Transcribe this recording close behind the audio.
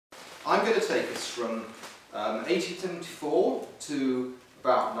I'm going to take us from 1874 to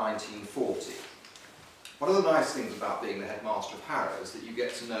about 1940. One of the nice things about being the headmaster of Harrow is that you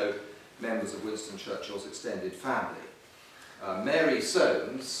get to know members of Winston Churchill's extended family. Mary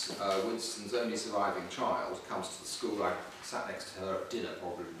Soames, Winston's only surviving child, comes to the school. I sat next to her at dinner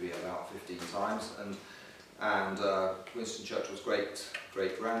probably about 15 times, and Winston Churchill's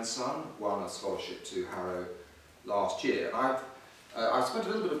great-grandson won a scholarship to Harrow last year. I've spent a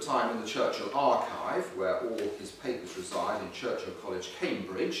little bit of time in the Churchill archive, where all his papers reside in Churchill College,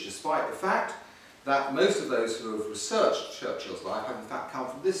 Cambridge, despite the fact that most of those who have researched Churchill's life have in fact come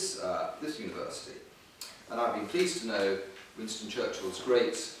from this university. And I've been pleased to know Winston Churchill's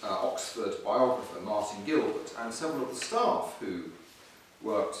great Oxford biographer, Martin Gilbert, and several of the staff who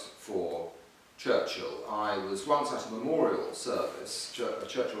worked for Churchill. I was once at a memorial service, a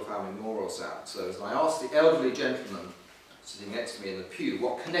Churchill family memorial service, and I asked the elderly gentleman sitting next to me in the pew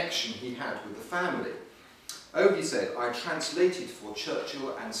what connection he had with the family. Oh, he said, I translated for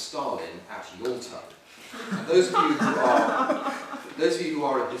Churchill and Stalin at Yalta. And those of you who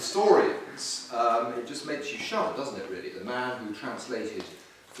are historians, it just makes you shudder, doesn't it, really? The man who translated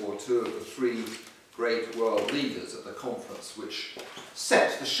for two of the three great world leaders at the conference which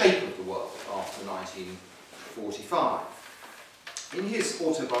set the shape of the world after 1945. In his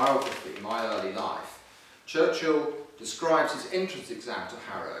autobiography, My Early Life, Churchill describes his entrance exam to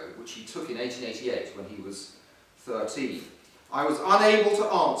Harrow, which he took in 1888 when he was 13. I was unable to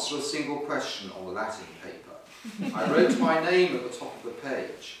answer a single question on the Latin paper. I wrote my name at the top of the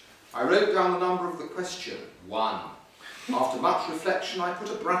page. I wrote down the number of the question, 1. After much reflection, I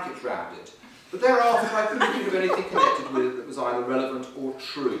put a bracket round it, but thereafter I couldn't think of anything connected with it that was either relevant or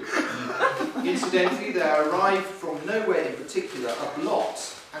true. Incidentally, there arrived from nowhere in particular a blot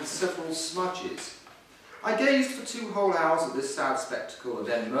and several smudges. I gazed for 2 whole hours at this sad spectacle, and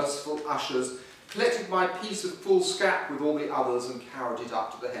then merciful ushers collected my piece of foolscap with all the others and carried it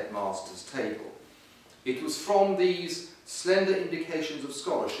up to the headmaster's table. It was from these slender indications of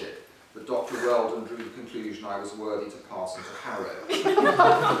scholarship that Dr. Weldon drew the conclusion I was worthy to pass into Harrow. It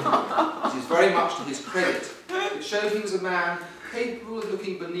is very much to his credit. It showed he was a man capable of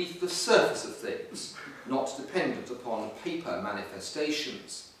looking beneath the surface of things, not dependent upon paper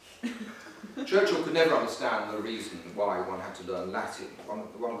manifestations. Churchill could never understand the reason why one had to learn Latin.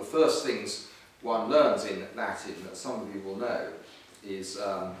 One of the first things one learns in Latin, that some of you will know, is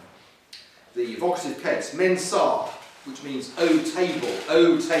the vocative case, mensa, which means o table,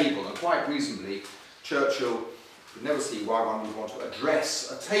 and quite reasonably Churchill could never see why one would want to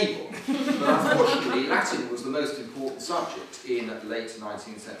address a table. But unfortunately, Latin was the most important subject in late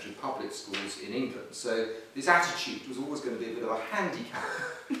 19th century public schools in England, so this attitude was always going to be a bit of a handicap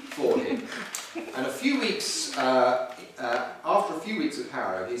for him. And after a few weeks at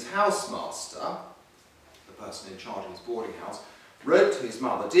Harrow, his housemaster, the person in charge of his boarding house, wrote to his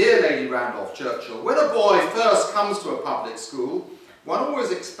mother, Dear Lady Randolph Churchill, when a boy first comes to a public school, one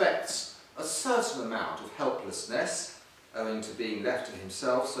always expects a certain amount of helplessness, owing to being left to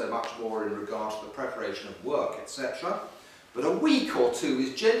himself, so much more in regard to the preparation of work, etc. But a week or 2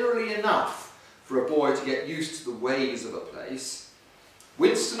 is generally enough for a boy to get used to the ways of a place.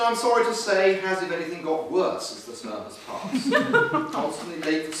 Winston, I'm sorry to say, has, if anything, got worse as the term has passed. Constantly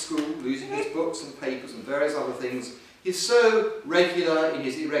late for school, losing his books and papers and various other things. He's so regular in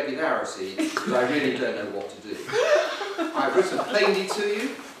his irregularity that I really don't know what to do. I've written plainly to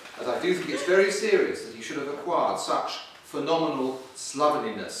you, as I do think it's very serious that he should have acquired such phenomenal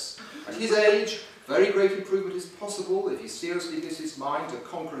slovenliness. At his age, very great improvement is possible if he seriously gives his mind to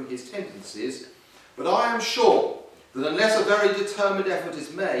conquering his tendencies, but I am sure that unless a very determined effort is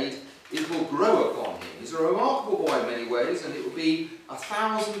made, it will grow upon him. He's a remarkable boy in many ways, and it would be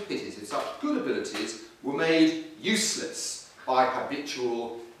 1,000 pities if such good abilities were made useless by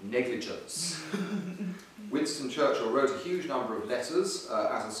habitual negligence. Winston Churchill wrote a huge number of letters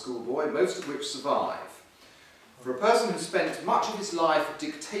as a schoolboy, most of which survive. For a person who spent much of his life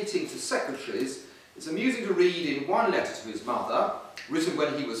dictating to secretaries, it's amusing to read in one letter to his mother, written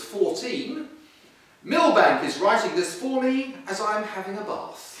when he was 14, Millbank is writing this for me as I'm having a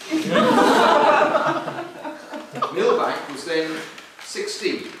bath. Millbank was then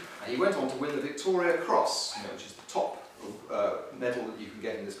 16, and he went on to win the Victoria Cross, which is the top medal that you can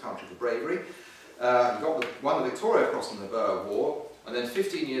get in this country for bravery. He won the Victoria Cross in the Boer War, and then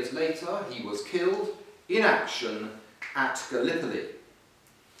 15 years later he was killed in action at Gallipoli.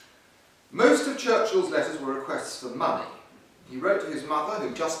 Most of Churchill's letters were requests for money. He wrote to his mother,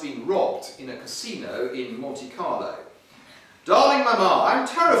 who'd just been robbed in a casino in Monte Carlo. Darling Mamma, I'm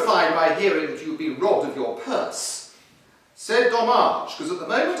terrified by hearing that you've been robbed of your purse. C'est dommage, because at the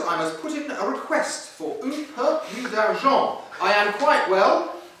moment I must put in a request for un peu plus d'argent. I am quite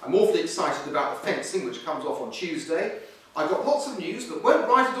well. I'm awfully excited about the fencing, which comes off on Tuesday. I've got lots of news, but won't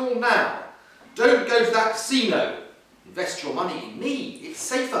write it all now. Don't go to that casino. Invest your money in me. It's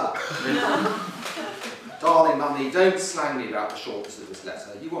safer. Darling Mummy, don't slang me about the shortness of this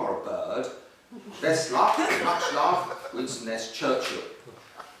letter. You are a bird. Best luck, much love, Winston Churchill.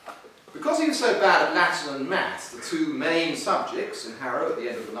 Because he was so bad at Latin and maths, the two main subjects in Harrow at the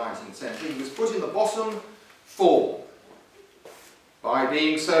end of the 19th century, he was put in the bottom form. By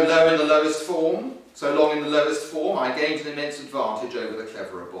being so low in the lowest form, so long in the lowest form, I gained an immense advantage over the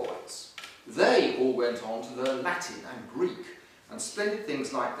cleverer boys. They all went on to learn Latin and Greek and splendid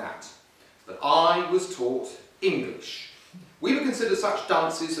things like that. But I was taught English. We were considered such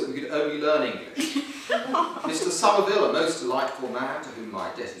dunces that we could only learn English. Mr. Somerville, a most delightful man, to whom my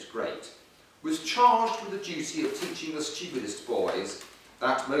debt is great, was charged with the duty of teaching the stupidest boys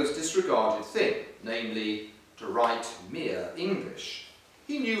that most disregarded thing, namely, to write mere English.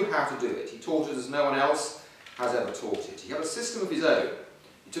 He knew how to do it. He taught it as no one else has ever taught it. He had a system of his own.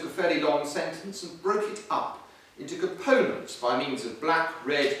 He took a fairly long sentence and broke it up into components by means of black,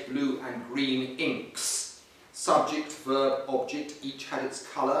 red, blue and green inks. Subject, verb, object, each had its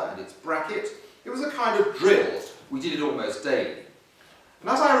colour and its bracket. It was a kind of drill. We did it almost daily. And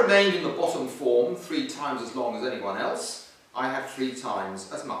as I remained in the bottom form 3 times as long as anyone else, I had 3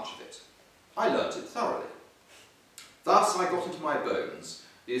 times as much of it. I learnt it thoroughly. Thus I got into my bones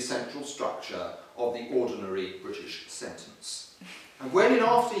the essential structure of the ordinary British sentence. And when in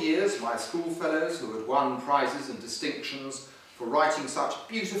after years my schoolfellows who had won prizes and distinctions for writing such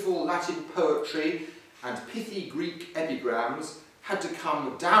beautiful Latin poetry and pithy Greek epigrams had to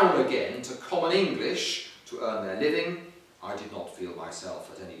come down again to common English to earn their living, I did not feel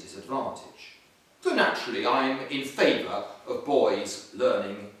myself at any disadvantage. So naturally I am in favour of boys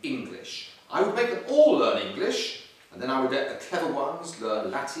learning English. I would make them all learn English, and then I would let the clever ones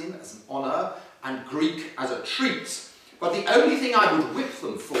learn Latin as an honour and Greek as a treat. But the only thing I would whip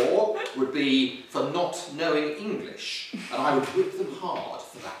them for would be for not knowing English, and I would whip them hard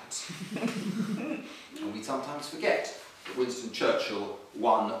for that. And we sometimes forget that Winston Churchill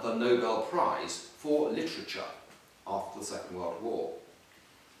won the Nobel Prize for Literature after the Second World War.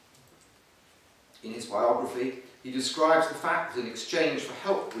 In his biography, he describes the fact that in exchange for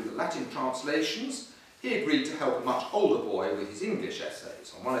help with the Latin translations, he agreed to help a much older boy with his English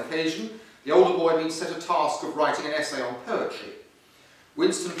essays. On one occasion, the older boy had been set a task of writing an essay on poetry.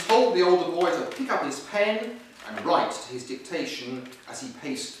 Winston told the older boy to pick up his pen and write to his dictation as he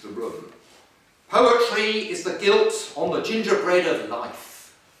paced the room. "Poetry is the gilt on the gingerbread of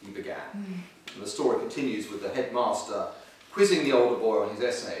life," he began. And the story continues with the headmaster quizzing the older boy on his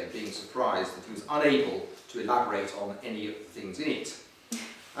essay and being surprised that he was unable to elaborate on any of the things in it.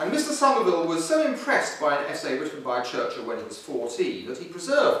 And Mr. Somerville was so impressed by an essay written by Churchill when he was 14 that he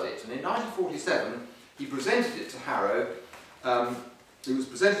preserved it, and in 1947 he presented it to Harrow. It was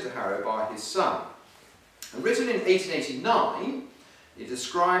presented to Harrow by his son. And written in 1889, it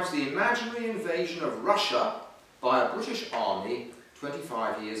describes the imaginary invasion of Russia by a British army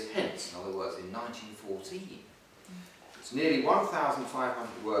 25 years hence, in other words, in 1914. It's nearly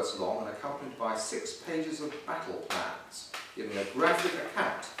 1,500 words long and accompanied by 6 pages of battle plans, giving a graphic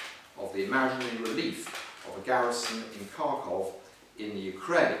account of the imaginary relief of a garrison in Kharkov in the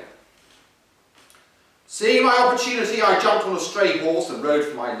Ukraine. Seeing my opportunity, I jumped on a stray horse and rode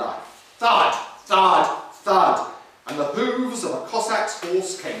for my life. Thud, thud, thud, and the hooves of a Cossack's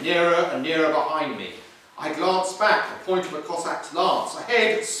horse came nearer and nearer behind me. I glanced back, the point of a Cossack's lance.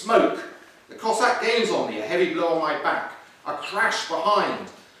 Ahead, smoke. The Cossack gains on me, a heavy blow on my back. A crash behind.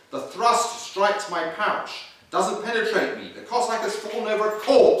 The thrust strikes my pouch. Doesn't penetrate me. The Cossack has fallen over a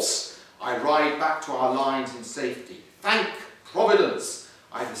corpse. I ride back to our lines in safety. Thank Providence,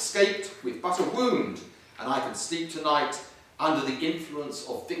 I've escaped with but a wound, and I can sleep tonight under the influence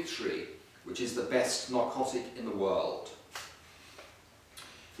of victory, which is the best narcotic in the world.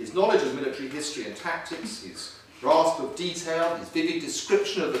 His knowledge of military history and tactics, his grasp of detail, his vivid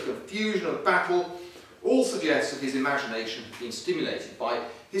description of the confusion of battle, all suggest that his imagination had been stimulated by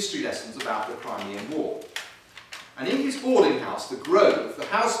history lessons about the Crimean War. And in his boarding house, the Grove, the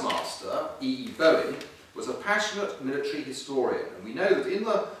housemaster, E.E. Bowen, was a passionate military historian. And we know that in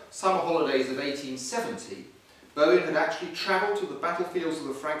the summer holidays of 1870, Bowen had actually travelled to the battlefields of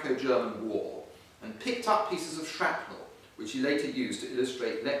the Franco-German War and picked up pieces of shrapnel, which he later used to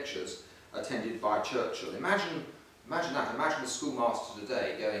illustrate lectures attended by Churchill. Imagine that. Imagine a schoolmaster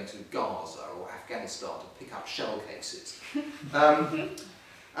today going to Gaza or Afghanistan to pick up shell cases.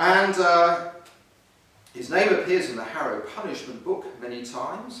 His name appears in the Harrow punishment book many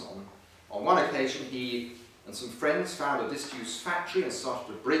times. On one occasion he and some friends found a disused factory and started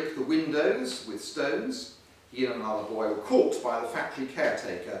to break the windows with stones. He and another boy were caught by the factory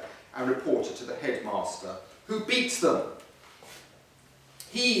caretaker and reported to the headmaster, who beat them.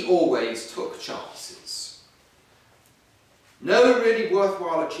 He always took chances. No really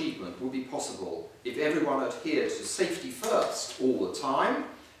worthwhile achievement would be possible if everyone adhered to safety first all the time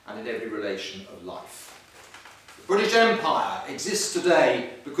and in every relation of life. The British Empire exists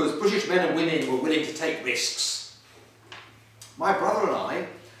today because British men and women were willing to take risks. My brother and I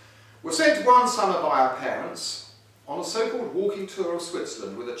were sent one summer by our parents on a so-called walking tour of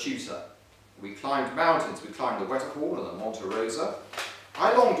Switzerland with a tutor. We climbed mountains. We climbed the Wetterhorn and the Monte Rosa.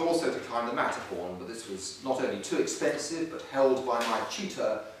 I longed also to climb the Matterhorn, but this was not only too expensive, but held by my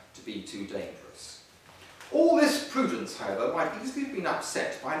tutor to be too dangerous. All this prudence, however, might easily have been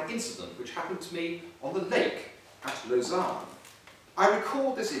upset by an incident which happened to me on the lake at Lausanne. I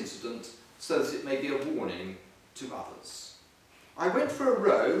record this incident so that it may be a warning to others. I went for a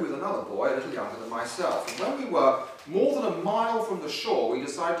row with another boy a little younger than myself, and when we were more than a mile from the shore, we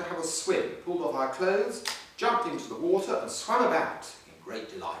decided to have a swim, pulled off our clothes, jumped into the water and swam about in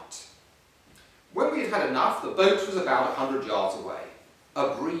great delight. When we had had enough, the boat was about 100 yards away.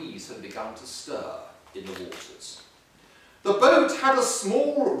 A breeze had begun to stir in the waters. The boat had a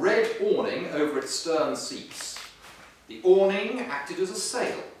small red awning over its stern seats. The awning acted as a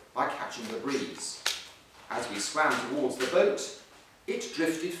sail by catching the breeze. As we swam towards the boat, it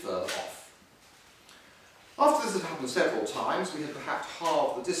drifted further off. After this had happened several times, we had perhaps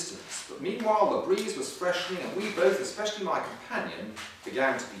halved the distance, but meanwhile the breeze was freshening and we both, especially my companion,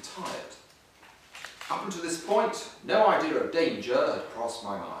 began to be tired. Up until this point, no idea of danger had crossed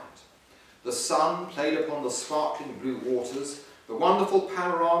my mind. The sun played upon the sparkling blue waters, the wonderful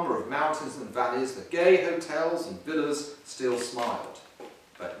panorama of mountains and valleys, the gay hotels and villas still smiled.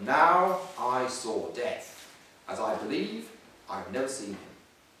 But now I saw death, as I believe I've never seen him.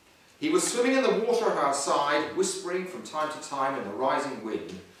 He was swimming in the water at our side, whispering from time to time in the rising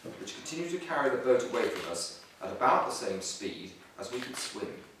wind, which continued to carry the boat away from us at about the same speed as we could swim.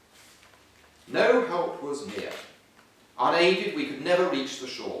 No help was near. Unaided, we could never reach the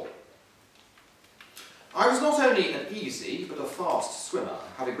shore. I was not only an easy, but a fast swimmer,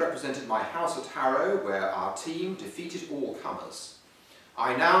 having represented my house at Harrow, where our team defeated all comers.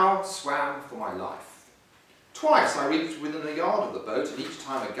 I now swam for my life. Twice I reached within a yard of the boat, and each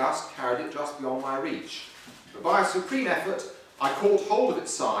time a gust carried it just beyond my reach. But by a supreme effort, I caught hold of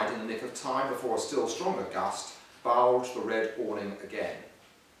its side in the nick of time before a still stronger gust bulged the red awning again.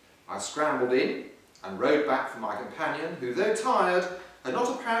 I scrambled in and rowed back for my companion, who, though tired, had not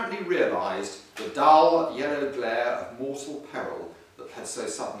apparently realised the dull yellow glare of mortal peril that had so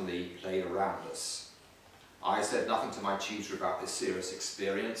suddenly played around us. I said nothing to my tutor about this serious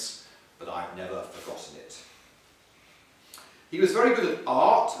experience, but I've never forgotten it. He was very good at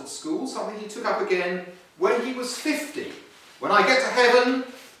art at school, something he took up again when he was 50. When I get to heaven,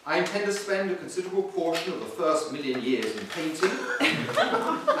 I intend to spend a considerable portion of the first 1,000,000 years in painting,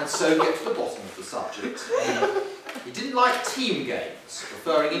 and so get to the bottom of the subject. He didn't like team games,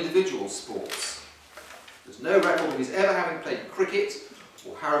 preferring individual sports. There's no record of his ever having played cricket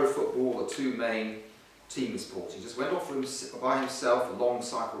or Harrow football, the two main team sports. He just went off by himself a long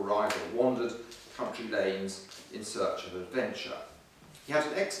cycle ride or wandered country lanes in search of adventure. He had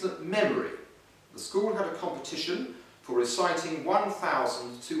an excellent memory. The school had a competition for reciting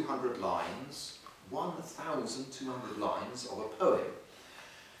 1,200 lines, 1,200 lines of a poem.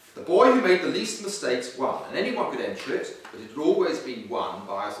 The boy who made the least mistakes won, and anyone could enter it, but it had always been won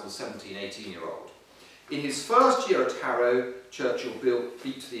by a sort of 17, 18-year-old. In his first year at Harrow, Churchill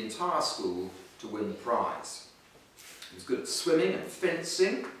beat the entire school to win the prize. He was good at swimming and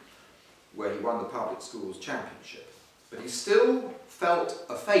fencing, where he won the public schools championship. But he still felt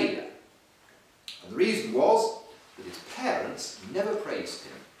a failure. And the reason was that his parents never praised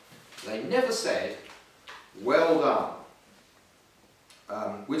him. They never said, "Well done."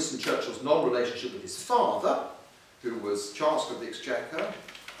 Winston Churchill's non-relationship with his father, who was Chancellor of the Exchequer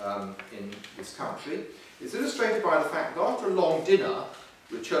in this country, is illustrated by the fact that after a long dinner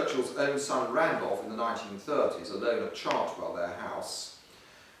with Churchill's own son Randolph in the 1930s, alone at Chartwell, their house,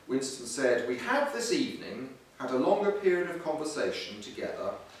 Winston said, "We have this evening had a longer period of conversation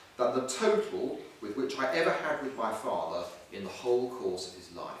together than the total with which I ever had with my father in the whole course of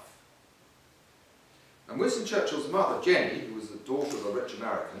his life." And Winston Churchill's mother, Jenny, who was the daughter of a rich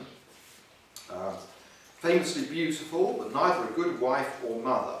American, famously beautiful, but neither a good wife or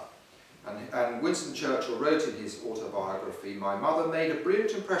mother, And Winston Churchill wrote in his autobiography, "My mother made a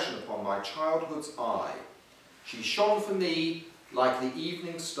brilliant impression upon my childhood's eye. She shone for me like the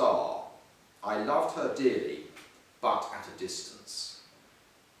evening star. I loved her dearly, but at a distance."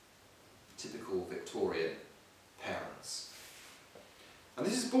 Typical Victorian parents. And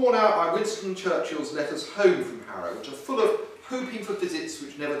this is borne out by Winston Churchill's letters home from Harrow, which are full of hoping for visits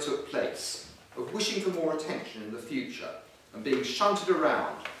which never took place, of wishing for more attention in the future, and being shunted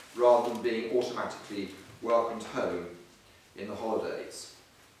around rather than being automatically welcomed home in the holidays.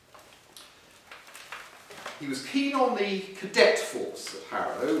 He was keen on the cadet force at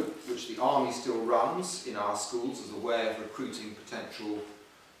Harrow, which the army still runs in our schools as a way of recruiting potential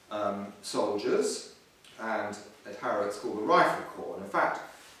soldiers, and at Harrow it's called the Rifle Corps. And in fact,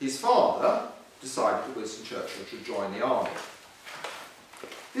 his father decided that Winston Churchill should join the army.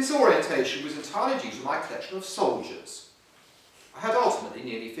 This orientation was entirely due to my collection of soldiers. I had ultimately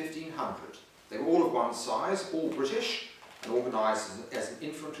nearly 1,500. They were all of one size, all British, and organised as an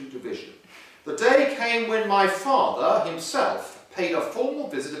infantry division. The day came when my father himself paid a formal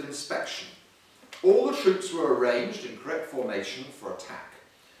visit of inspection. All the troops were arranged in correct formation for attack.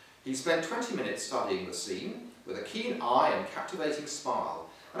 He spent 20 minutes studying the scene with a keen eye and captivating smile,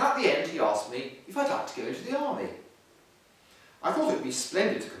 and at the end he asked me if I'd like to go into the army. I thought it would be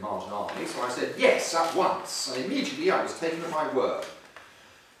splendid to command an army, so I said yes at once, and immediately I was taken at my word.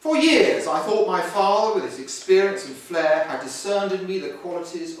 For years I thought my father, with his experience and flair, had discerned in me the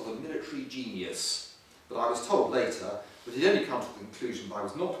qualities of a military genius, but I was told later that he'd only come to the conclusion that I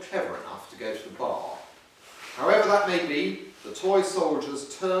was not clever enough to go to the bar. However that may be, the toy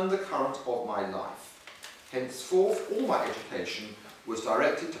soldiers turned the current of my life. Henceforth, all my education was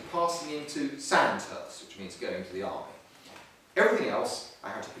directed to passing into Sandhurst, which means going to the army. Everything else I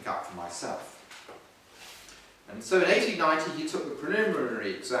had to pick up for myself. And so in 1890 he took the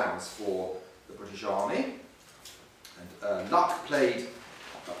preliminary exams for the British Army, and luck played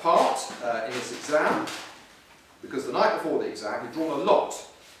a part in this exam, because the night before the exam he'd drawn a lot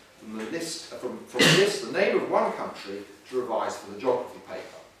from the list, the name of one country to revise for the geography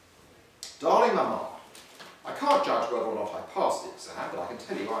paper. Darling Mamma, I can't judge whether or not I passed the exam, but I can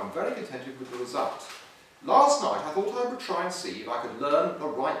tell you I'm very contented with the result. Last night I thought I would try and see if I could learn the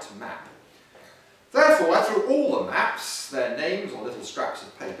right map. Therefore I threw all the maps, their names on little scraps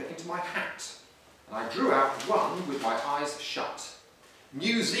of paper, into my hat, and I drew out one with my eyes shut.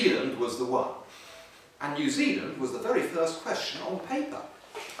 New Zealand was the one, and New Zealand was the very first question on paper.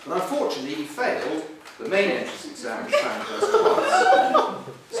 But unfortunately he failed the main entrance exam in Sandhurst twice.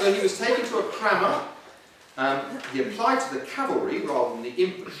 So he was taken to a crammer. He applied to the cavalry rather than the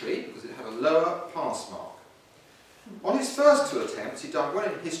infantry because it had a lower pass mark. On his first 2 attempts he'd done well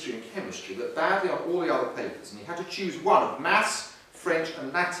in history and chemistry, but badly on all the other papers, and he had to choose one of maths, French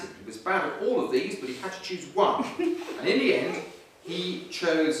and Latin. He was bad at all of these, but he had to choose one. And in the end he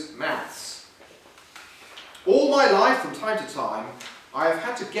chose maths. All my life, from time to time, I have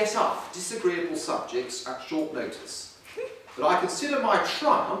had to get up disagreeable subjects at short notice, but I consider my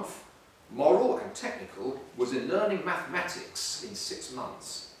triumph, moral and technical, was in learning mathematics in 6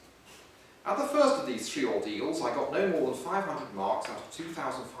 months. At the first of these 3 ordeals, I got no more than 500 marks out of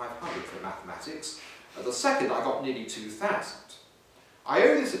 2,500 for mathematics. At the second, I got nearly 2,000. I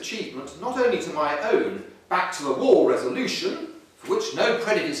owe this achievement not only to my own back to the wall resolution, for which no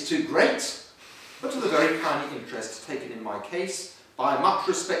credit is too great, but to the very kindly interest taken in my case by a much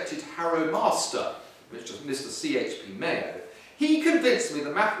respected Harrow master, Mr. C.H.P. Mayo. He convinced me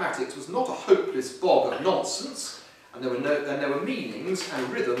that mathematics was not a hopeless bog of nonsense, and there were meanings and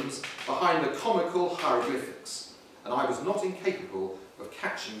rhythms behind the comical hieroglyphics, and I was not incapable of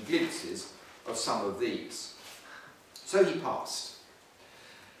catching glimpses of some of these. So he passed.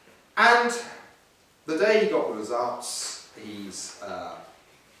 And the day he got the results, his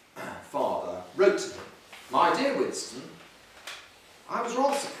father wrote to him, "My dear Winston, I was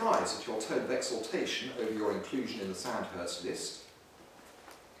rather surprised at your tone of exultation over your inclusion in the Sandhurst list.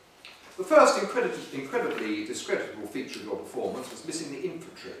 The first incredibly discreditable feature of your performance was missing the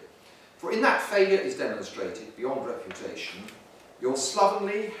infantry, for in that failure is demonstrated, beyond refutation, your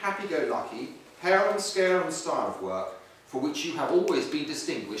slovenly, happy-go-lucky, harum-scarum style of work for which you have always been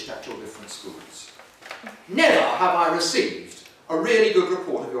distinguished at your different schools. Never have I received a really good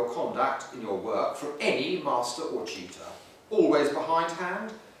report of your conduct in your work from any master or tutor. Always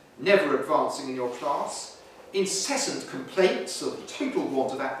behindhand, never advancing in your class, incessant complaints of the total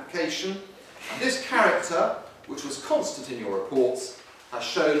want of application, and this character, which was constant in your reports, has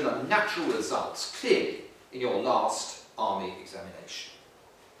shown the natural results clearly in your last army examination.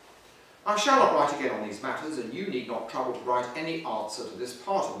 I shall not write again on these matters, and you need not trouble to write any answer to this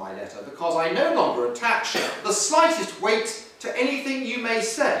part of my letter, because I no longer attach the slightest weight to anything you may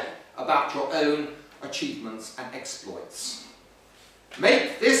say about your own achievements and exploits.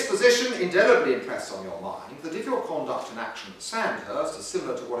 Make this position indelibly impress on your mind that if your conduct and action at Sandhurst is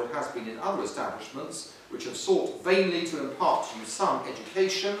similar to what it has been in other establishments which have sought vainly to impart to you some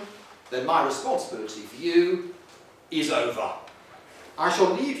education, then my responsibility for you is over. I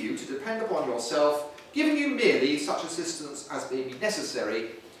shall leave you to depend upon yourself, giving you merely such assistance as may be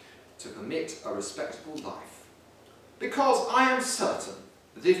necessary to permit a respectable life. Because I am certain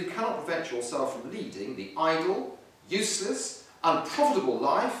that if you cannot prevent yourself from leading the idle, useless, unprofitable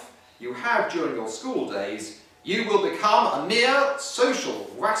life you have during your school days, you will become a mere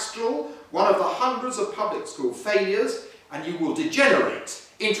social wastrel, one of the hundreds of public school failures, and you will degenerate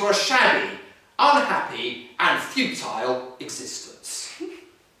into a shabby, unhappy, and futile existence.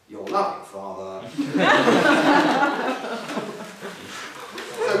 Your loving father.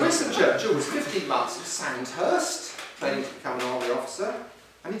 So Winston Churchill was 15 months at Sandhurst, training to become an army officer,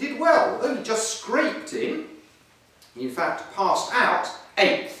 and he did well. Although he just scraped in, he in fact passed out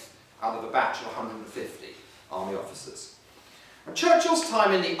 8th out of a batch of 150 army officers. And Churchill's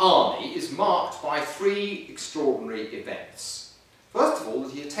time in the army is marked by 3 extraordinary events. First of all,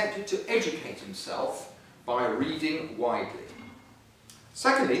 that he attempted to educate himself by reading widely.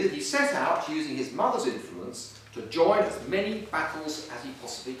 Secondly, that he set out, using his mother's influence, to join as many battles as he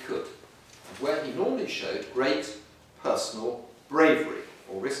possibly could, and where he normally showed great personal bravery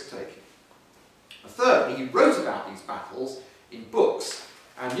or risk-taking. Thirdly, he wrote about these battles in books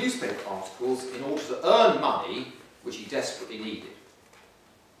and newspaper articles in order to earn money which he desperately needed.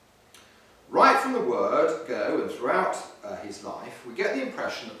 Right from the word go and throughout his life, we get the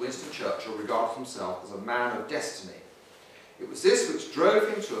impression that Winston Churchill regarded himself as a man of destiny. It was this which drove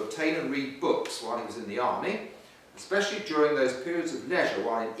him to obtain and read books while he was in the army, especially during those periods of leisure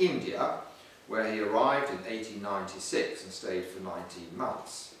while in India, where he arrived in 1896 and stayed for 19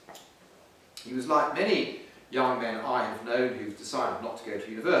 months. He was like many young men I have known who've decided not to go to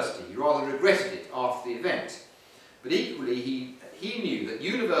university. He rather regretted it after the event. But equally, he knew that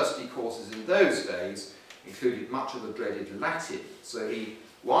university courses in those days included much of the dreaded Latin, so he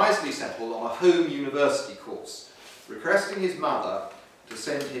wisely settled on a home university course, requesting his mother to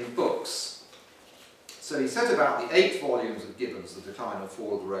send him books. So he set about the 8 volumes of Gibbon's The Decline and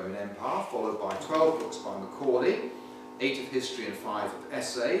Fall of the Roman Empire, followed by 12 books by Macaulay, 8 of history and 5 of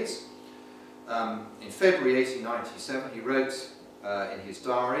essays. In February 1897 he wrote in his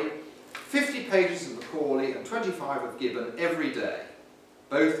diary, 50 pages of Macaulay and 25 of Gibbon every day.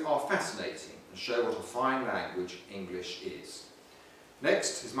 Both are fascinating and show what a fine language English is.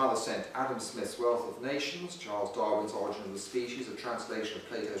 Next, his mother sent Adam Smith's Wealth of Nations, Charles Darwin's Origin of the Species, a translation of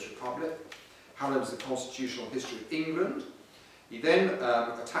Plato's Republic, Hallam's The Constitutional History of England. He then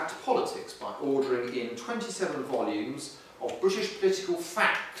attacked politics by ordering in 27 volumes of British Political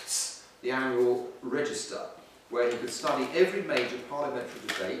Facts, the annual register, where he could study every major parliamentary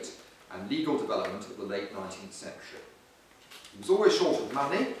debate and legal development of the late 19th century. He was always short of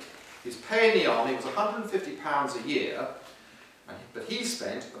money. His pay in the army was £150 a year, but he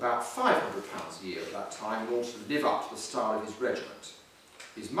spent about £500 a year at that time in order to live up to the style of his regiment.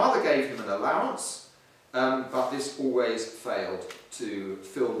 His mother gave him an allowance, but this always failed to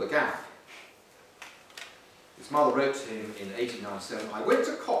fill the gap. His mother wrote to him in 1897, I went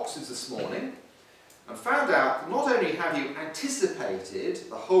to Cox's this morning and found out that not only have you anticipated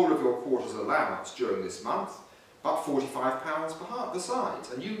the whole of your quarter's allowance during this month, but £45 besides,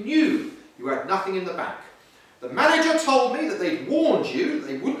 and you knew you had nothing in the bank. The manager told me that they'd warned you that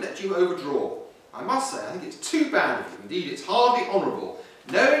they wouldn't let you overdraw. I must say, I think it's too bad of you. Indeed, it's hardly honourable,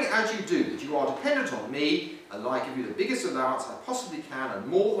 knowing as you do that you are dependent on me, and I give you the biggest allowance I possibly can and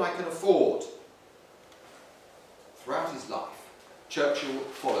more than I can afford. Throughout his life, Churchill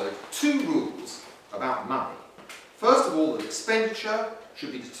followed 2 rules about money. First of all, that expenditure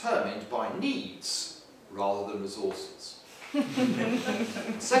should be determined by needs rather than resources.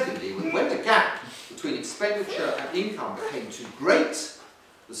 Secondly, when the gap between expenditure and income became too great,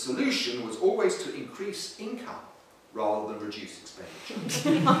 the solution was always to increase income rather than reduce expenditure.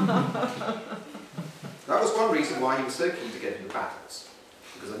 That was one reason why he was so keen to get into battles,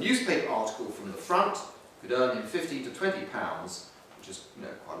 because a newspaper article from the front could earn him £15 to £20, which is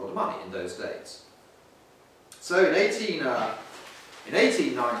quite a lot of money in those days. So in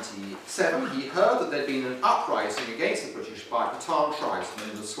 1897 he heard that there had been an uprising against the British by Pathan tribesmen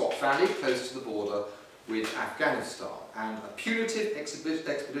in the Swat Valley, close to the border with Afghanistan, and a punitive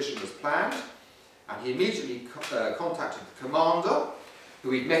expedition was planned, and he immediately contacted the commander,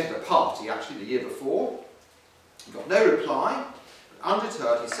 who he'd met at a party actually the year before. He got no reply.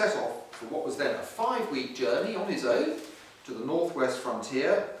 Undeterred, he set off for what was then a 5-week journey on his own to the northwest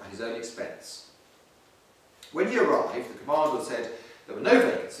frontier at his own expense. When he arrived, the commander said there were no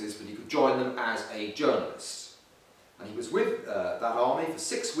vacancies, but he could join them as a journalist. And he was with that army for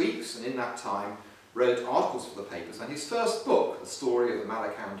 6 weeks, and in that time wrote articles for the papers, and his first book, The Story of the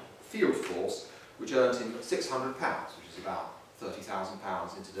Malakand Field Force, which earned him £600, which is about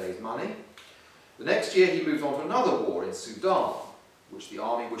 £30,000 in today's money. The next year he moved on to another war in Sudan, which the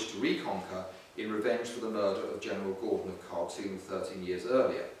army wished to reconquer in revenge for the murder of General Gordon of Khartoum 13 years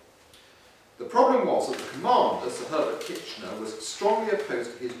earlier. The problem was that the commander, Sir Herbert Kitchener, was strongly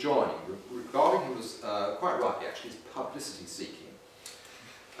opposed to his joining, regarding him as, quite rightly actually, as publicity seeking.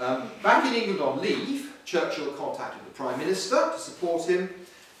 Back in England on leave, Churchill contacted the Prime Minister to support him,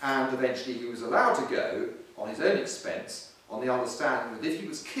 and eventually he was allowed to go on his own expense, on the understanding that if he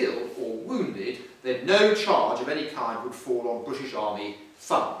was killed or wounded, then no charge of any kind would fall on British Army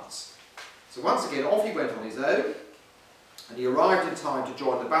funds. So once again, off he went on his own, and he arrived in time to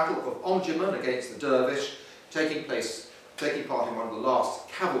join the Battle of Omdurman against the Dervish, taking part in one of the last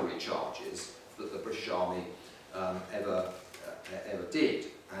cavalry charges that the British Army ever did.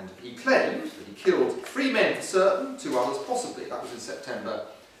 And he claimed that he killed 3 men for certain, 2 others possibly. That was in September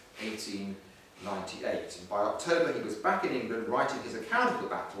 1898. And by October he was back in England writing his account of the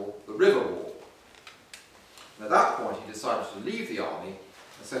battle, the River War. And at that point he decided to leave the army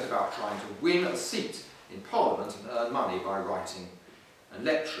and set about trying to win a seat in Parliament and earn money by writing and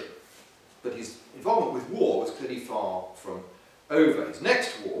lecturing. But his involvement with war was clearly far from over. His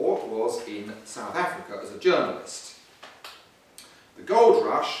next war was in South Africa as a journalist. The gold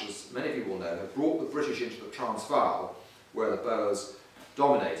rush, as many of you will know, had brought the British into the Transvaal, where the Boers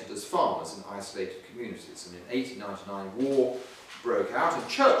dominated as farmers in isolated communities. And in 1899, war broke out, and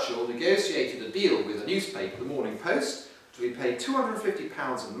Churchill negotiated a deal with a newspaper, the Morning Post, to be paid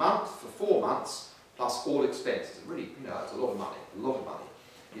 £250 a month for 4 months, plus all expenses. And really, you know, that's a lot of money, a lot of money.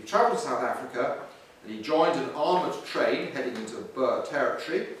 He travelled to South Africa, and he joined an armoured train heading into Boer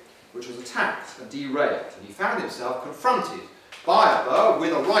territory, which was attacked and derailed, and he found himself confronted by a Boer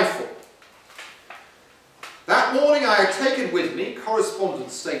with a rifle. That morning I had taken with me,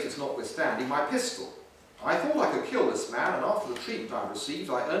 correspondence status notwithstanding, my pistol. I thought I could kill this man, and after the treatment I received,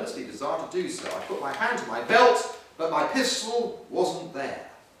 I earnestly desired to do so. I put my hand to my belt, but my pistol wasn't there.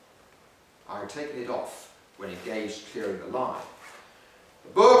 I had taken it off when engaged clearing the line.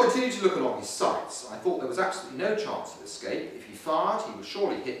 The Boer continued to look along his sights. I thought there was absolutely no chance of escape. If he fired, he would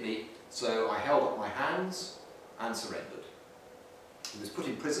surely hit me, so I held up my hands and surrendered. He was put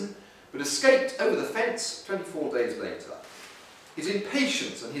in prison, but escaped over the fence 24 days later. His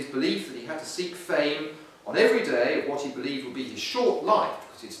impatience and his belief that he had to seek fame on every day of what he believed would be his short life,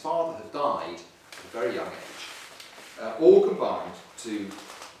 because his father had died at a very young age, all combined to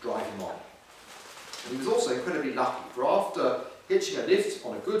drive him on. And he was also incredibly lucky, for after hitching a lift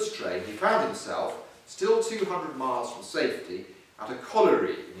on a goods train, he found himself, still 200 miles from safety, at a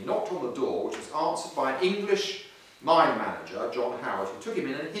colliery, and he knocked on the door, which was answered by an English mine manager, John Howard, who took him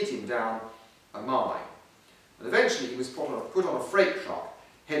in and hit him down a mine. And eventually he was put on a freight truck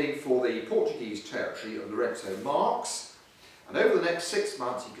heading for the Portuguese territory of Lorenzo Marques, and over the next 6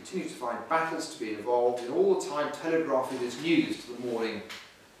 months he continued to find battles to be involved in, all the time telegraphing his news to the Morning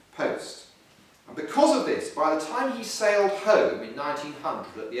Post. And because of this, by the time he sailed home in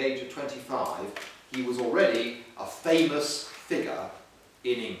 1900 at the age of 25, he was already a famous figure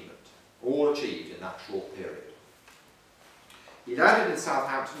in England, all achieved in that short period. He landed in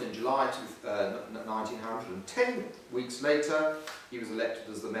Southampton in July 1900, and 10 weeks later he was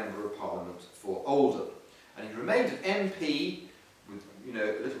elected as the Member of Parliament for Oldham. And he remained an MP with, you know,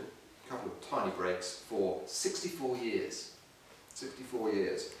 a couple of tiny breaks for 64 years. 64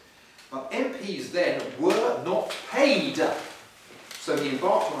 years. But MPs then were not paid. So he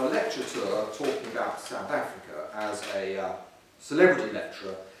embarked on a lecture tour talking about South Africa. As a celebrity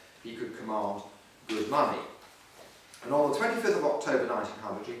lecturer, he could command good money. And on the 25th of October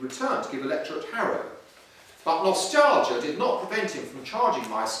 1900, he returned to give a lecture at Harrow. But nostalgia did not prevent him from charging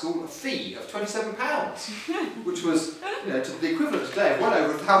my school a fee of £27, which was, you know, to the equivalent today of well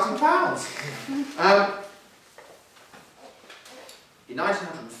over £1,000. In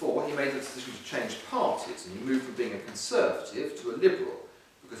 1904, he made the decision to change parties, and he moved from being a Conservative to a Liberal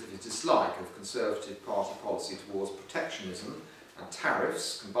because of his dislike of Conservative Party policy towards protectionism and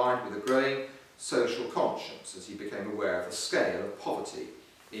tariffs, combined with a growing social conscience as he became aware of the scale of poverty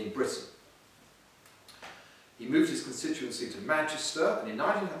in Britain. He moved his constituency to Manchester, and in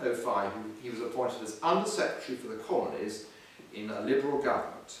 1905 he was appointed as Under Secretary for the Colonies in a Liberal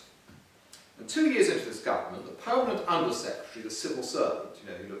government. And 2 years into this government, the permanent Undersecretary, the civil servant,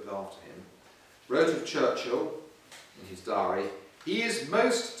 who looked after him, wrote of Churchill in his diary, "He is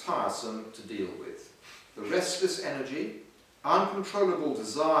most tiresome to deal with. The restless energy, uncontrollable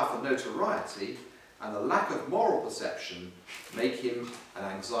desire for notoriety, and the lack of moral perception make him an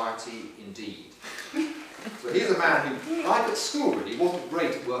anxiety indeed." So here's a man who, like at school really, wasn't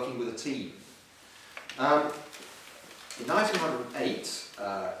great at working with a team. In 1908,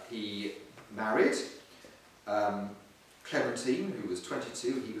 he married Clementine, who was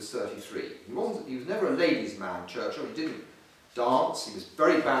 22, he was 33. He was never a ladies' man, Churchill. He didn't dance, he was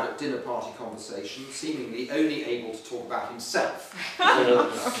very bad at dinner party conversation, seemingly only able to talk about himself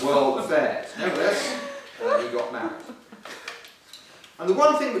or world affairs. Nevertheless, he got married. And the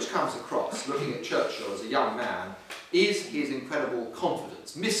one thing which comes across, looking at Churchill as a young man, is his incredible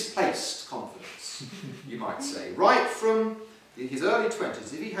confidence, misplaced confidence, you might say. Right from his early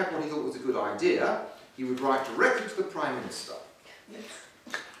 20s, if he had what he thought was a good idea, he would write directly to the Prime Minister.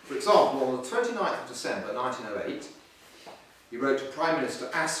 For example, on the 29th of December 1908, he wrote to Prime Minister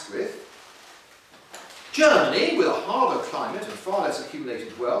Asquith, "Germany, with a harder climate and far less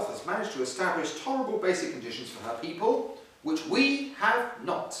accumulated wealth, has managed to establish tolerable basic conditions for her people, which we have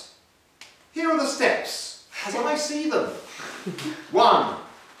not. Here are the steps, as I see them. 1.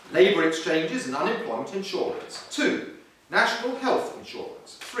 Labour exchanges and unemployment insurance. 2. National health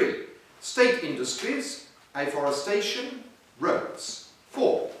insurance. 3. State industries, afforestation, roads.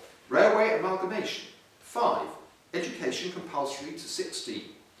 4. Railway amalgamation. 5. Education compulsory to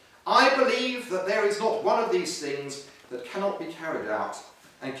 16. I believe that there is not one of these things that cannot be carried out,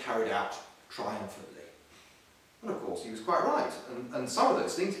 and carried out triumphantly." And of course he was quite right, and some of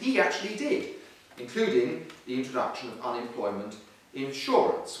those things he actually did, including the introduction of unemployment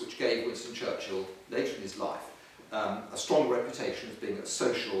insurance, which gave Winston Churchill, later in his life, a strong reputation as being a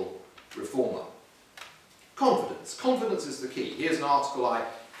social reformer. Confidence. Confidence is the key. Here's an article I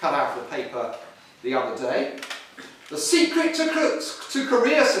cut out of the paper the other day. "The secret to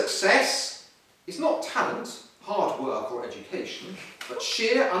career success is not talent, hard work or education, but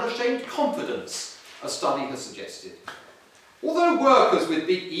sheer unashamed confidence, a study has suggested. Although workers with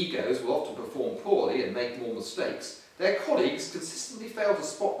big egos will often perform poorly and make more mistakes, their colleagues consistently fail to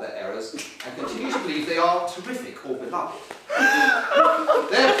spot their errors and continue to believe they are terrific or beloved.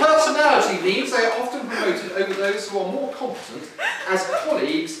 Their personality means they are often promoted over those who are more competent, as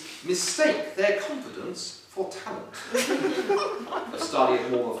colleagues mistake their competence for talent." A study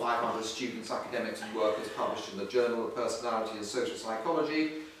of more than 500 students, academics and workers published in the Journal of Personality and Social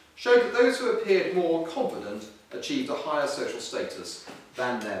Psychology showed that those who appeared more confident achieved a higher social status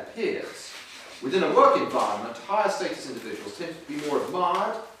than their peers. Within a work environment, higher status individuals tend to be more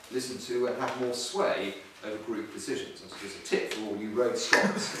admired, listened to, and have more sway over group decisions. And so there's a tip for all you Rhodes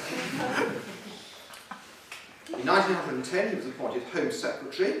scholars. In 1910, he was appointed Home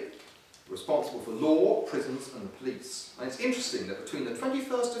Secretary, responsible for law, prisons, and police. And it's interesting that between the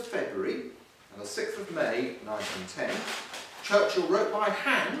 21st of February and the 6th of May 1910, Churchill wrote by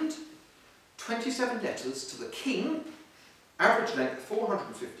hand 27 letters to the King, average length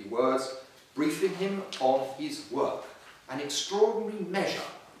 450 words, briefing him on his work, an extraordinary measure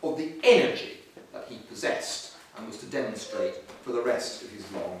of the energy that he possessed and was to demonstrate for the rest of his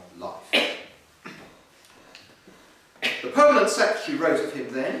long life. The permanent secretary wrote of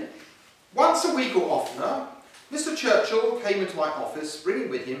him then, "Once a week or oftener, Mr. Churchill came into my office bringing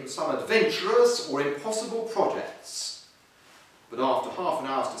with him some adventurous or impossible projects. But after half an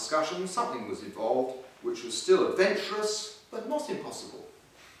hour's discussion, something was evolved which was still adventurous but not impossible."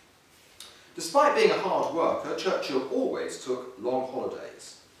 Despite being a hard worker, Churchill always took long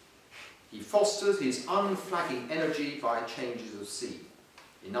holidays. He fostered his unflagging energy by changes of scene.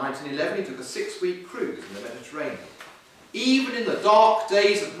 In 1911, he took a 6-week cruise in the Mediterranean. Even in the dark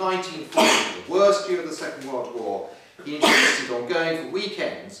days of 1940, the worst year of the Second World War, he insisted on going for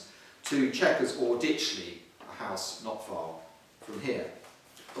weekends to Chequers or Ditchley, a house not far from here.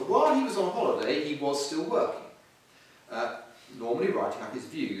 But while he was on holiday, he was still working, normally writing up his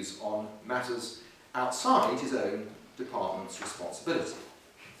views on matters outside his own department's responsibility.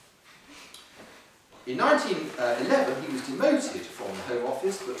 In 1911, he was demoted from the Home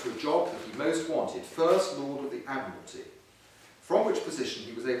Office, but to a job that he most wanted, First Lord of the Admiralty, from which position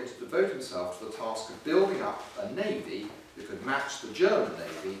he was able to devote himself to the task of building up a navy that could match the German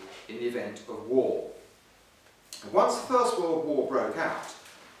navy in the event of war. And once the First World War broke out,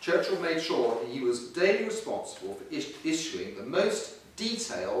 Churchill made sure that he was daily responsible for issuing the most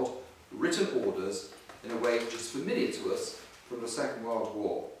detailed written orders in a way which is familiar to us from the Second World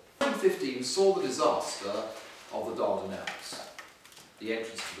War. 1915 saw the disaster of the Dardanelles. the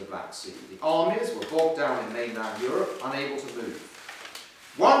entrance to the Black Sea. The armies were bogged down in mainland Europe, unable to move.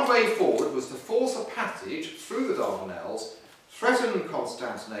 One way forward was to force a passage through the Dardanelles, threaten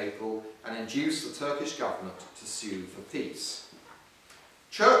Constantinople, and induce the Turkish government to sue for peace.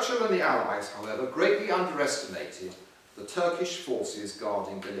 Churchill and the Allies, however, greatly underestimated the Turkish forces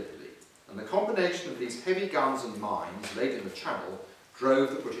guarding Gallipoli, and the combination of these heavy guns and mines laid in the Channel drove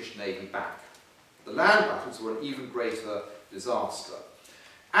the British Navy back. The land battles were an even greater disaster.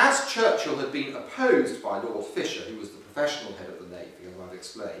 As Churchill had been opposed by Lord Fisher, who was the professional head of the Navy, as I've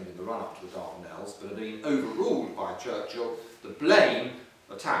explained, in the run-up to the Dardanelles, but had been overruled by Churchill, the blame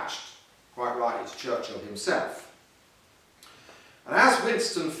attached, quite rightly, to Churchill himself. And as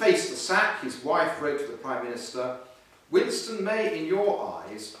Winston faced the sack, his wife wrote to the Prime Minister, "Winston may, in your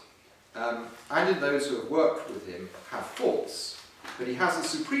eyes, and in those who have worked with him, have faults, but he has a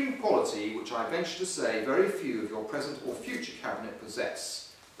supreme quality which I venture to say very few of your present or future cabinet possess,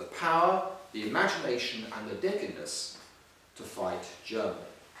 the power, the imagination and the deadliness to fight Germany."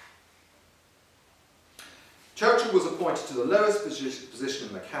 Churchill was appointed to the lowest position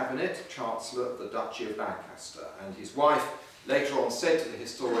in the cabinet, Chancellor of the Duchy of Lancaster, and his wife later on said to the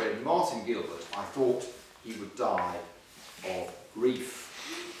historian Martin Gilbert, "I thought he would die of grief."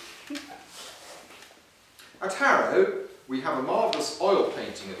 At Harrow, we have a marvellous oil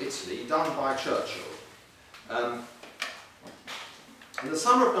painting of Italy done by Churchill. In the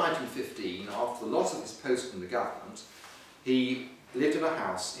summer of 1915, after the loss of his post in the government, he lived in a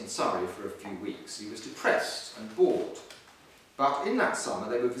house in Surrey for a few weeks. He was depressed and bored. But in that summer,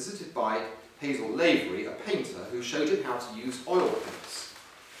 they were visited by Hazel Lavery, a painter who showed him how to use oil paints.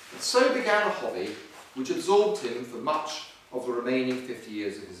 And so began a hobby which absorbed him for much of the remaining 50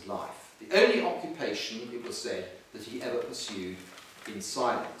 years of his life. The only occupation, it was said, that he ever pursued in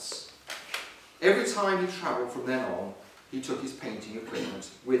silence. Every time he travelled from then on, he took his painting equipment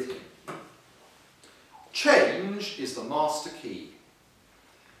with him. Change is the master key.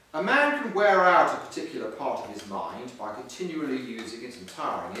 A man can wear out a particular part of his mind by continually using it and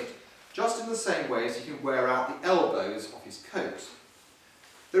tiring it, just in the same way as he can wear out the elbows of his coat.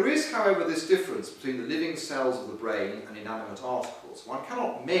 There is, however, this difference between the living cells of the brain and inanimate articles. One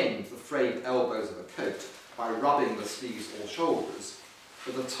cannot mend the frayed elbows of a coat by rubbing the sleeves or shoulders,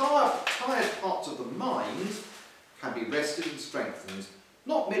 but the tired parts of the mind can be rested and strengthened,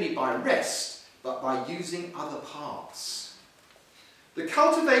 not merely by rest, but by using other parts. The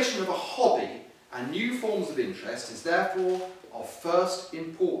cultivation of a hobby and new forms of interest is therefore of first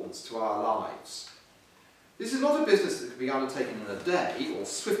importance to our lives. This is not a business that can be undertaken in a day or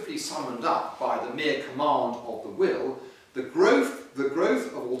swiftly summoned up by the mere command of the will. The growth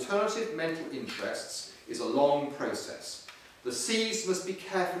of alternative mental interests is a long process. The seeds must be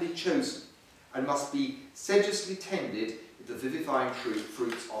carefully chosen and must be sedulously tended if the vivifying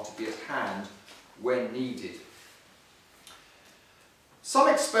fruits are to be at hand when needed. Some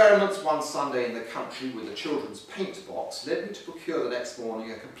experiments one Sunday in the country with a children's paint box led me to procure the next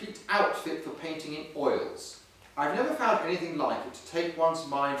morning a complete outfit for painting in oils. I've never found anything like it to take one's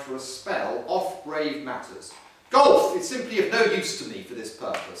mind for a spell off grave matters. Golf is simply of no use to me for this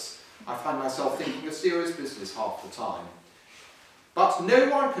purpose. I find myself thinking of serious business half the time. But no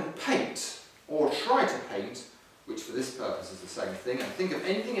one can paint, or try to paint, which for this purpose is the same thing, and think of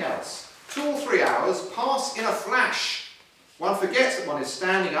anything else. 2 or 3 hours pass in a flash. One forgets that one is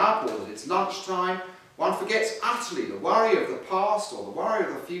standing up or that it's lunchtime. One forgets utterly the worry of the past or the worry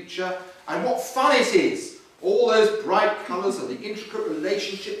of the future, and what fun it is. All those bright colours and the intricate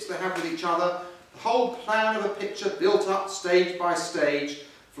relationships they have with each other, the whole plan of a picture built up stage by stage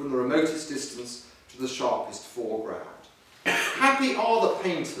from the remotest distance to the sharpest foreground. Happy are the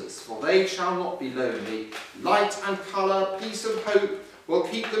painters, for they shall not be lonely. Light and colour, peace and hope will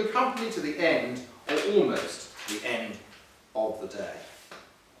keep them company to the end, or almost the end of the day.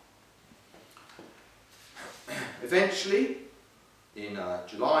 Eventually, in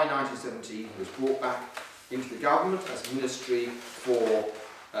July 1917, he was brought back into the government as Ministry for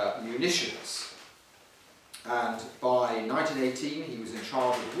Munitions. And by 1918, he was in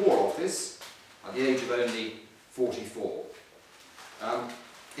charge of the War Office at the age of only 44.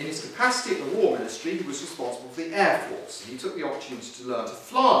 In his capacity at the War Ministry, he was responsible for the Air Force, and he took the opportunity to learn to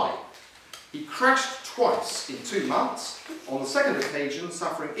fly. He crashed twice in 2 months, on the second occasion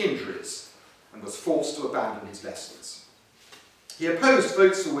suffering injuries, and was forced to abandon his lessons. He opposed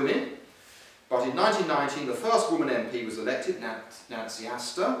votes for women, but in 1919 the first woman MP was elected, Nancy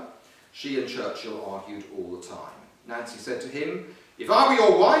Astor. She and Churchill argued all the time. Nancy said to him, "If I were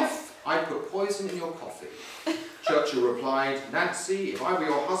your wife, I'd put poison in your coffee." Churchill replied, "Nancy, if I were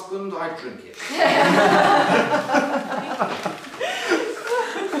your husband, I'd drink it."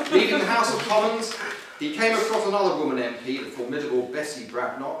 Leaving the House of Commons, he came across another woman MP, the formidable Bessie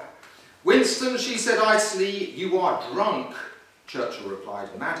Bradnock. "Winston," she said icily, "you are drunk." Churchill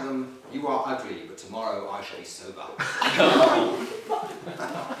replied, "Madam, you are ugly, but tomorrow I shall be sober."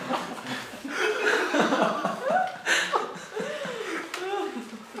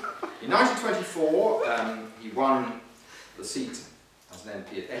 In 1924, he won the seat as an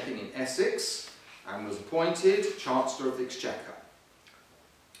MP at Epping in Essex and was appointed Chancellor of the Exchequer.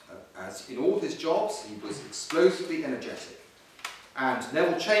 As in all his jobs, he was explosively energetic. And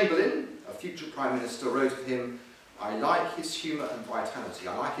Neville Chamberlain, a future Prime Minister, wrote of him, "I like his humour and vitality,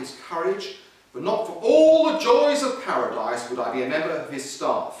 I like his courage, but not for all the joys of paradise would I be a member of his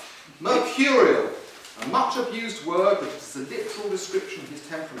staff. Mercurial, a much abused word, but it's a literal description of his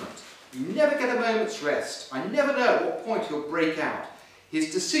temperament. You never get a moment's rest. I never know at what point he'll break out. His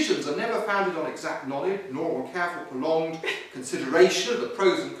decisions are never founded on exact knowledge, nor on careful prolonged consideration of the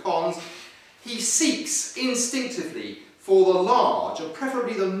pros and cons. He seeks instinctively for the large and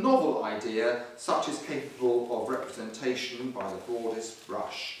preferably the novel idea, such as capable of representation by the broadest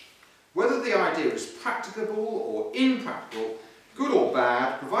brush. Whether the idea is practicable or impracticable, good or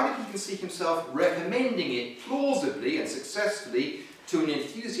bad, provided he can see himself recommending it plausibly and successfully to an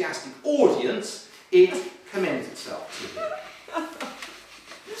enthusiastic audience, it commends itself to him."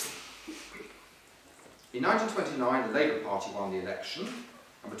 In 1929, the Labour Party won the election,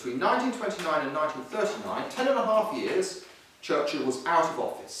 and between 1929 and 1939, 10.5 years, Churchill was out of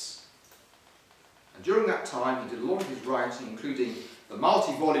office. And during that time, he did a lot of his writing, including the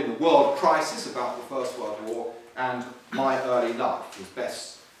multi-volume The World Crisis about the First World War, and My Early Life, his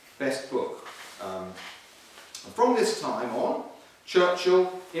best book. And from this time on,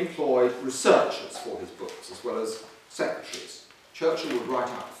 Churchill employed researchers for his books, as well as secretaries. Churchill would write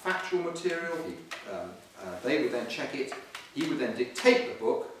out the factual material, they would then check it, he would then dictate the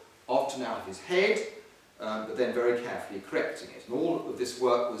book, often out of his head, but then very carefully correcting it. And all of this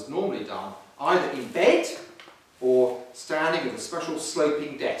work was normally done either in bed or standing at a special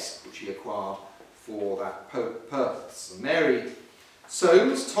sloping desk, which he acquired for that purpose. And Mary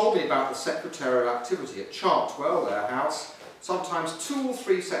Soames told me about the secretarial activity at Chartwell, their house, sometimes 2 or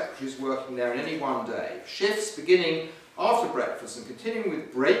 3 secretaries working there in any one day, shifts beginning after breakfast and continuing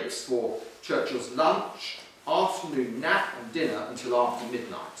with breaks for Churchill's lunch, afternoon nap and dinner until after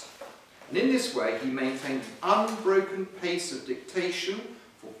midnight. And in this way he maintained an unbroken pace of dictation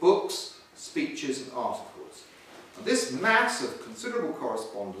for books, speeches and articles. And this mass of considerable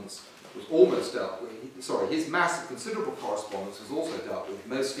correspondence was almost dealt with, his mass of considerable correspondence was also dealt with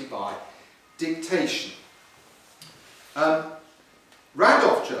mostly by dictation.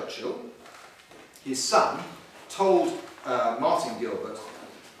 Randolph Churchill, his son, told Martin Gilbert,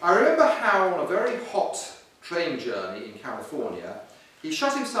 "I remember how on a very hot train journey in California, he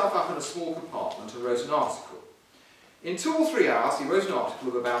shut himself up in a small compartment and wrote an article. In 2 or 3 hours he wrote an article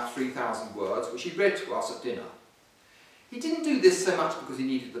of about 3,000 words, which he read to us at dinner. He didn't do this so much because he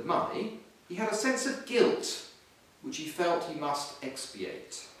needed the money, he had a sense of guilt, which he felt he must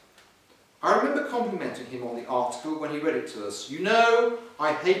expiate. I remember complimenting him on the article when he read it to us. You know,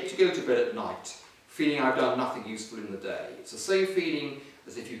 I hate to go to bed at night, feeling I've done nothing useful in the day. It's the same feeling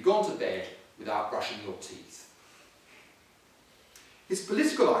as if you'd gone to bed without brushing your teeth." His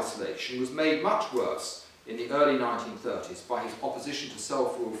political isolation was made much worse in the early 1930s by his opposition to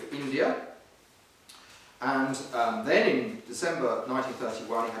self-rule for India. And then in December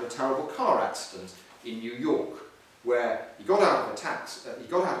 1931 he had a terrible car accident in New York, where he got out of a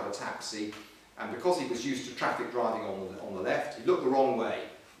taxi, and because he was used to traffic driving on the left, he looked the wrong way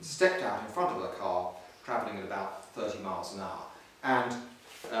and stepped out in front of the car, travelling at about 30 miles an hour. And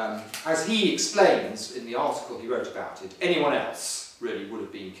as he explains in the article he wrote about it, anyone else really would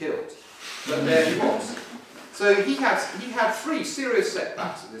have been killed. But there he was. So he had 3 serious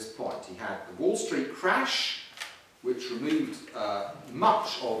setbacks at this point. He had the Wall Street crash, which removed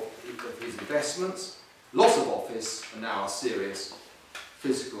much of his investments, loss of office, and now a serious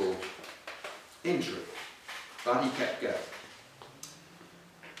physical injury. But he kept going.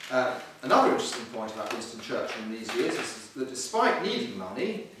 Another interesting point about Winston Churchill in these years is that despite needing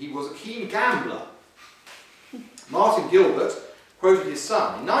money, he was a keen gambler. Martin Gilbert quoted his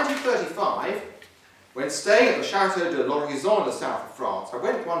son, "In 1935, when staying at the Château de l'Horizon in the south of France, I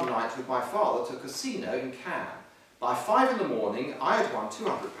went one night with my father to a casino in Cannes. By 5 in the morning, I had won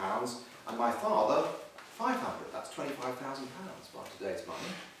 £200 and my father 500. That's £25,000 by today's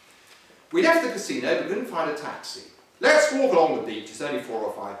money. We left the casino but couldn't find a taxi. Let's walk along the beach, it's only 4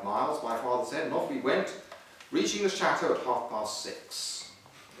 or 5 miles, my father said, and off we went, reaching the chateau at 6:30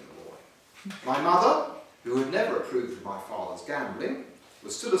 in the morning. My mother, who had never approved of my father's gambling,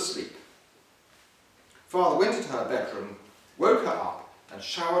 was still asleep. Father went into her bedroom, woke her up, and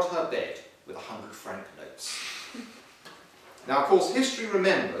showered her bed with 100-franc notes. Now, of course, history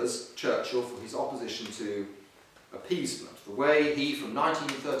remembers Churchill for his opposition to appeasement, the way he, from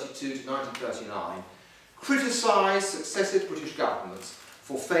 1932 to 1939, criticised successive British governments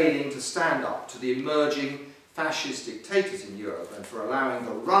for failing to stand up to the emerging fascist dictators in Europe and for allowing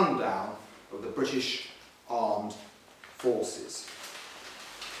the rundown of the British armed forces.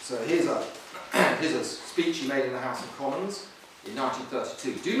 So here's a speech he made in the House of Commons in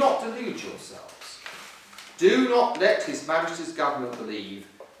 1932. Do not delude yourselves. Do not let His Majesty's government believe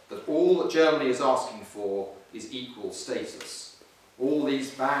that all that Germany is asking for is equal status. All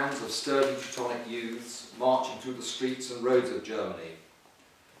these bands of sturdy Teutonic youths marching through the streets and roads of Germany,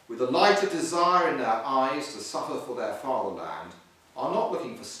 with a lighter desire in their eyes to suffer for their fatherland, are not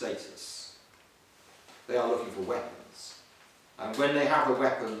looking for status. They are looking for weapons. And when they have the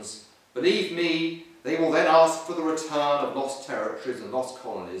weapons, believe me, they will then ask for the return of lost territories and lost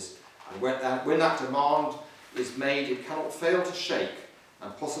colonies, and when that demand is made, it cannot fail to shake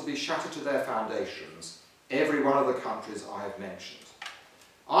and possibly shatter to their foundations every one of the countries I have mentioned.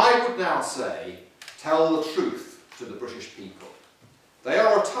 I would now say, tell the truth to the British people. They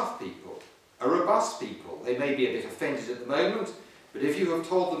are a tough people, a robust people. They may be a bit offended at the moment, but if you have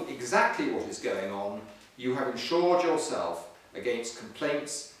told them exactly what is going on, you have insured yourself against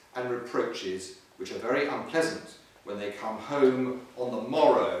complaints and reproaches which are very unpleasant when they come home on the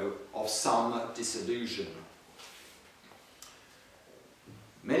morrow of some disillusion.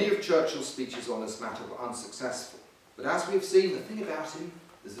 Many of Churchill's speeches on this matter were unsuccessful, but as we have seen, the thing about him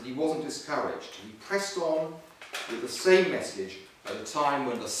is that he wasn't discouraged. He pressed on with the same message at a time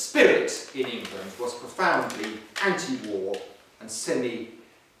when the spirit in England was profoundly anti-war and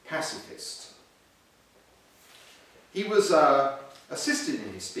semi-pacifist. He was assisted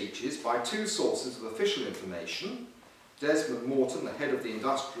in his speeches by two sources of official information: Desmond Morton, the head of the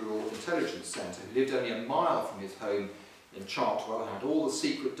Industrial Intelligence Centre, who lived only a mile from his home in Chartwell, had all the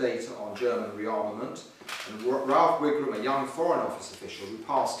secret data on German rearmament, and Ralph Wigram, a young Foreign Office official who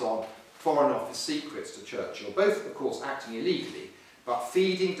passed on Foreign Office secrets to Churchill, both of course acting illegally, but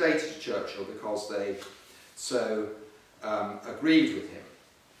feeding data to Churchill because they so agreed with him.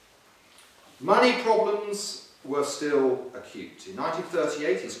 Money problems were still acute. In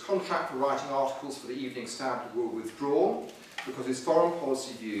 1938, his contract for writing articles for the Evening Standard were withdrawn because his foreign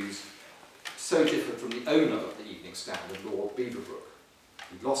policy views so differed from the owner of the Evening Standard, Lord Beaverbrook.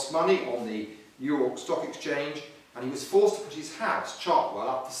 He lost money on the New York Stock Exchange, and he was forced to put his house, Chartwell,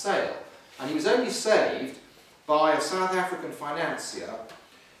 up for sale. And he was only saved by a South African financier,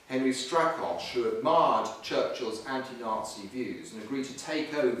 Henry Strakosch, who admired Churchill's anti-Nazi views and agreed to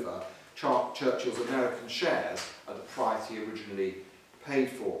take over Churchill's American shares at the price he originally paid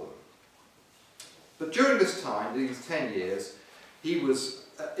for them. But during this time, these 10 years, he was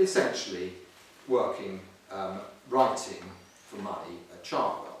essentially working, writing for money at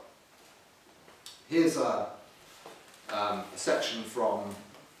Chartwell. Here's a section from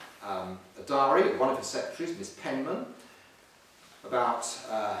a diary of one of his secretaries, Miss Penman, about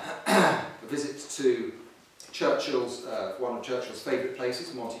a visit to Churchill's, one of Churchill's favourite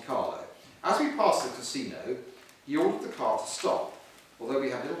places, Monte Carlo. As we passed the casino, he ordered the car to stop, although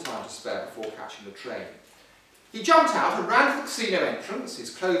we had little time to spare before catching the train. He jumped out and ran to the casino entrance,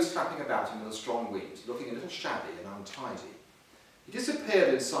 his clothes flapping about him in the strong wind, looking a little shabby and untidy. He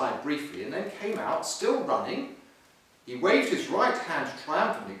disappeared inside briefly and then came out, still running. He waved his right hand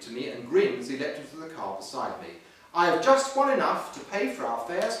triumphantly to me and grinned as he leapt into the car beside me. I have just won enough to pay for our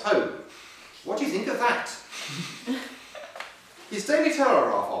fares home. What do you think of that? His Daily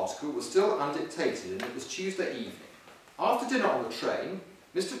Telegraph article was still undictated, and it was Tuesday evening. After dinner on the train,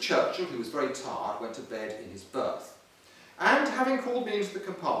 Mr. Churchill, who was very tired, went to bed in his berth, and having called me into the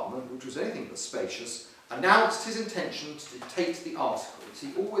compartment, which was anything but spacious, announced his intention to dictate the articles.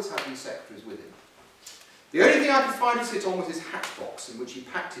 He always had these secretaries with him. The only thing I could find to sit on was his hat box, in which he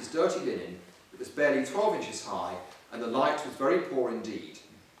packed his dirty linen. It was barely 12 inches high, and the light was very poor indeed.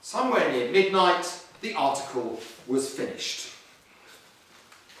 Somewhere near midnight, the article was finished.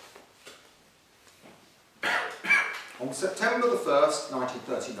 On September the 1st,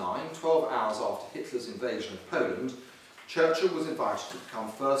 1939, 12 hours after Hitler's invasion of Poland, Churchill was invited to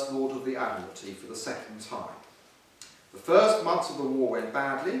become First Lord of the Admiralty for the second time. The first months of the war went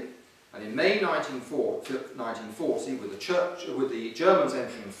badly, and in May 1940, with the Germans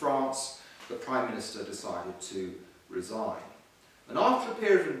entering France, the Prime Minister decided to resign. And after a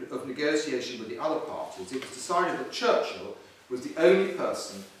period of negotiation with the other parties, it was decided that Churchill was the only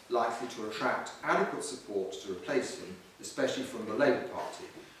person likely to attract adequate support to replace him, especially from the Labour Party.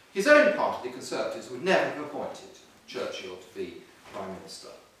 His own party, the Conservatives, would never have appointed Churchill to be Prime Minister.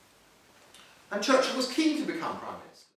 And Churchill was keen to become Prime Minister.